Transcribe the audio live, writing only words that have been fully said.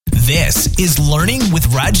This is Learning with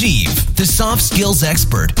Rajiv, the soft skills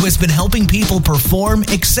expert who has been helping people perform,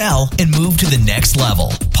 excel, and move to the next level.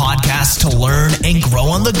 Podcasts to learn and grow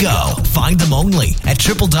on the go. Find them only at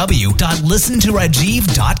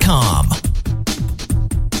www.listentorajiv.com.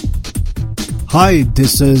 Hi,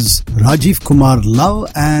 this is Rajiv Kumar Love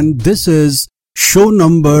and this is show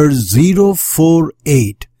number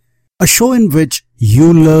 048. A show in which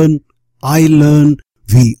you learn, I learn,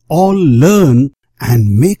 we all learn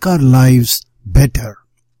and make our lives better.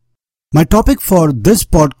 My topic for this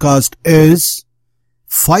podcast is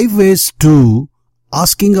 5 ways to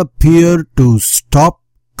asking a peer to stop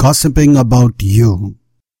gossiping about you.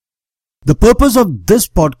 The purpose of this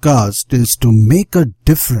podcast is to make a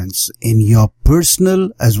difference in your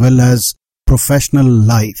personal as well as professional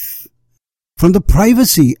life. From the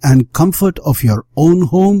privacy and comfort of your own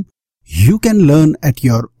home, you can learn at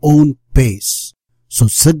your own pace. So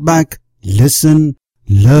sit back, listen,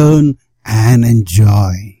 learn, and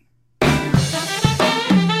enjoy.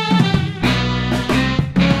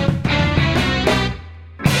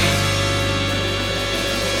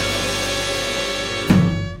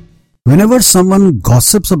 Whenever someone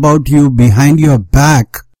gossips about you behind your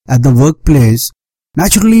back at the workplace,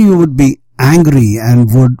 naturally you would be angry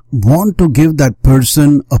and would want to give that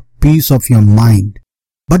person a piece of your mind.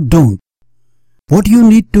 But don't. What you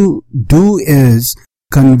need to do is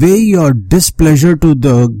convey your displeasure to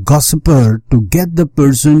the gossiper to get the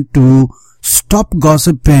person to stop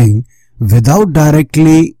gossiping without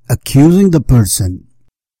directly accusing the person.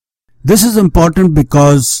 This is important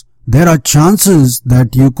because there are chances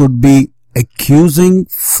that you could be accusing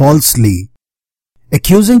falsely.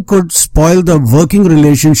 Accusing could spoil the working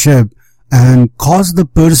relationship and cause the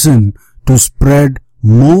person to spread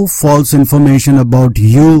more false information about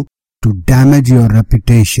you to damage your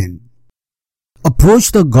reputation.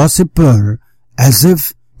 Approach the gossiper as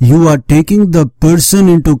if you are taking the person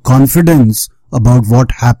into confidence about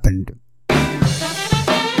what happened.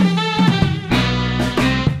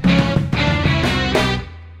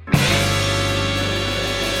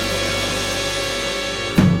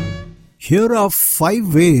 Here are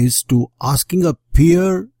 5 ways to asking a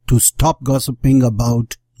peer to stop gossiping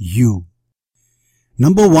about you.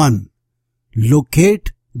 Number 1.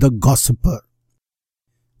 Locate the gossiper.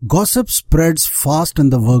 Gossip spreads fast in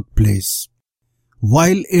the workplace.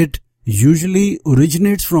 While it usually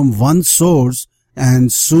originates from one source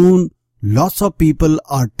and soon lots of people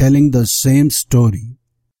are telling the same story.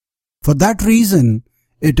 For that reason,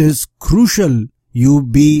 it is crucial you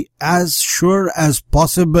be as sure as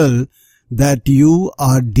possible that you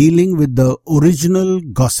are dealing with the original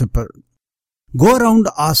gossiper. Go around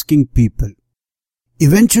asking people.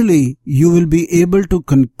 Eventually, you will be able to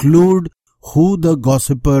conclude who the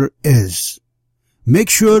gossiper is. Make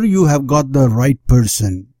sure you have got the right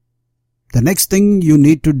person. The next thing you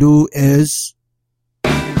need to do is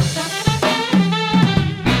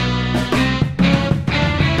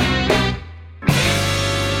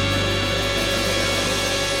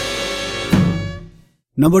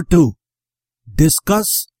Number 2.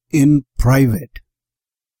 Discuss in private.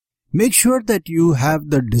 Make sure that you have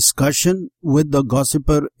the discussion with the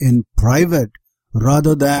gossiper in private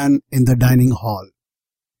rather than in the dining hall.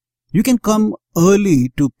 You can come early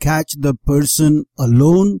to catch the person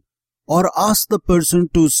alone or ask the person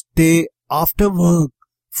to stay after work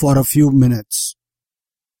for a few minutes.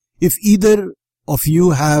 If either of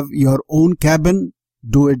you have your own cabin,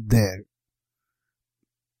 do it there.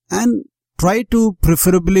 And try to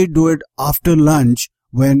preferably do it after lunch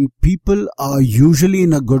when people are usually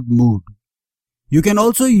in a good mood. You can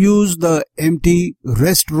also use the empty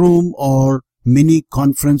restroom or mini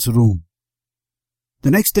conference room.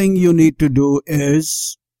 The next thing you need to do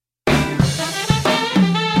is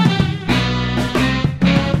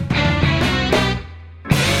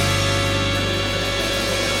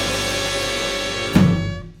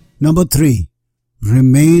Number 3.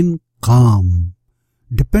 Remain calm.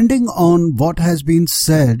 Depending on what has been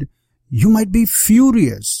said, you might be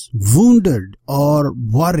furious, wounded, or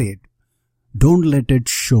worried. Don't let it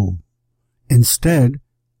show. Instead,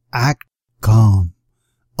 act calm.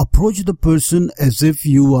 Approach the person as if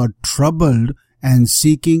you are troubled and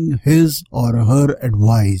seeking his or her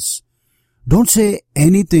advice. Don't say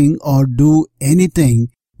anything or do anything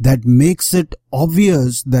that makes it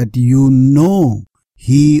obvious that you know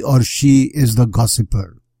he or she is the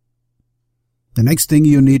gossiper. The next thing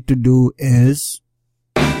you need to do is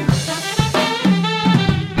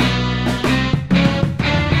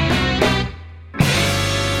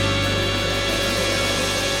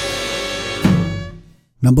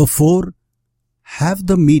Number 4, have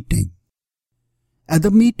the meeting. At the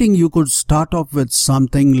meeting, you could start off with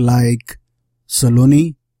something like,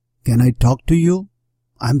 Saloni, can I talk to you?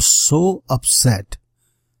 I'm so upset.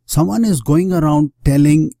 Someone is going around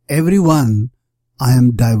telling everyone I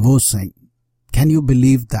am divorcing. Can you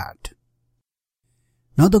believe that?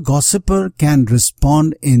 Now the gossiper can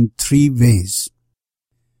respond in 3 ways.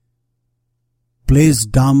 Plays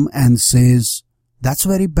dumb and says, that's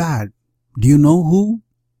very bad. Do you know who?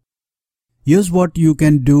 Here's what you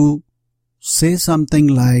can do. Say something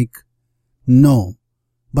like, no,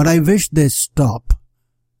 but I wish they stop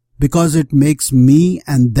because it makes me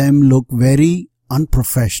and them look very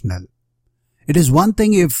unprofessional. It is one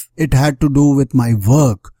thing if it had to do with my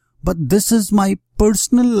work, but this is my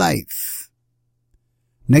personal life.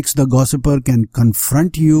 Next, the gossiper can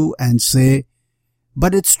confront you and say,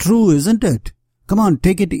 but it's true, isn't it? Come on,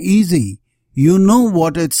 take it easy. You know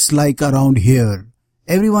what it's like around here.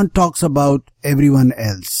 Everyone talks about everyone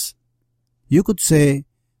else. You could say,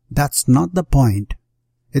 that's not the point.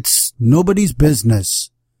 It's nobody's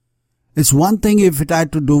business. It's one thing if it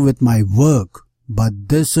had to do with my work, but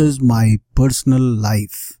this is my personal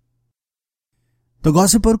life. The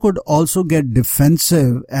gossiper could also get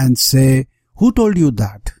defensive and say, who told you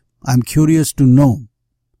that? I'm curious to know.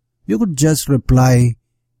 You could just reply,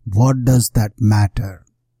 what does that matter?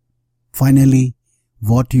 Finally,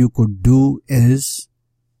 what you could do is,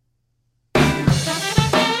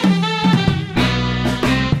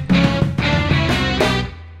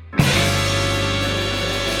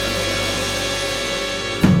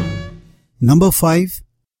 Number 5,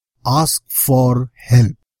 ask for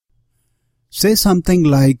help. Say something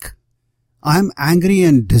like, I am angry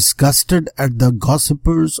and disgusted at the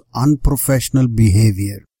gossiper's unprofessional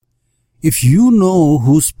behavior. If you know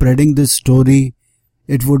who's spreading this story,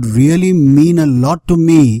 it would really mean a lot to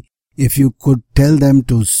me if you could tell them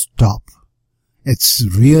to stop. It's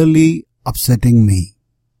really upsetting me.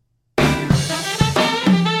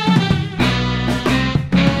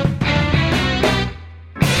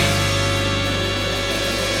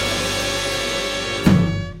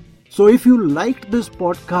 So if you liked this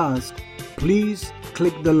podcast, please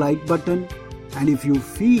click the like button, and if you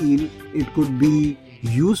feel it could be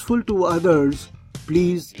useful to others,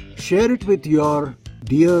 please share it with your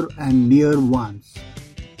dear and near ones.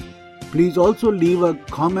 Please also leave a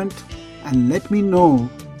comment and let me know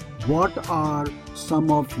what are some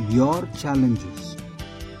of your challenges.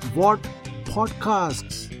 What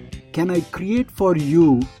podcasts can I create for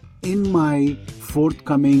you in my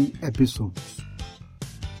forthcoming episodes?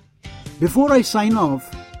 Before I sign off,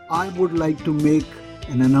 I would like to make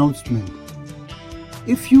an announcement.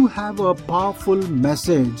 If you have a powerful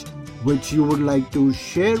message which you would like to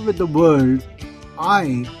share with the world,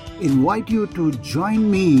 I invite you to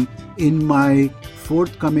join me in my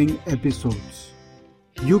forthcoming episodes.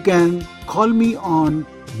 You can call me on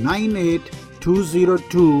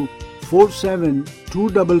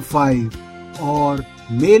 98-202-47255 or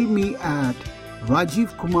mail me at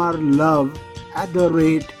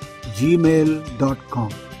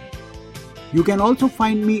rajivkumarlove@gmail.com. You can also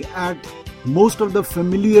find me at most of the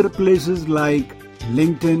familiar places like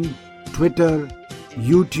LinkedIn, Twitter,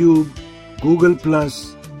 YouTube, Google+,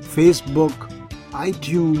 Facebook,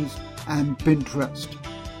 iTunes, and Pinterest.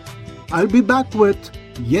 I'll be back with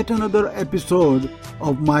yet another episode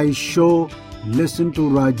of my show, Listen to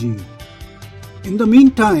Rajiv. In the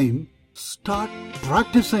meantime, start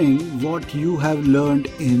practicing what you have learned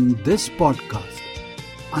in this podcast.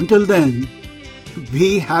 Until then,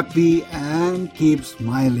 be happy and keep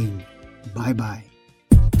smiling. Bye-bye.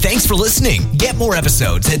 Thanks for listening. Get more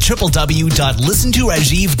episodes at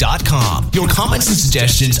www.listentorajiv.com. Your comments and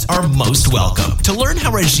suggestions are most welcome. To learn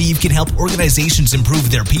how Rajiv can help organizations improve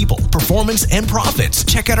their people, performance, and profits,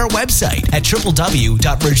 check out our website at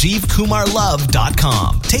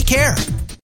www.rajivkumarlove.com. Take care.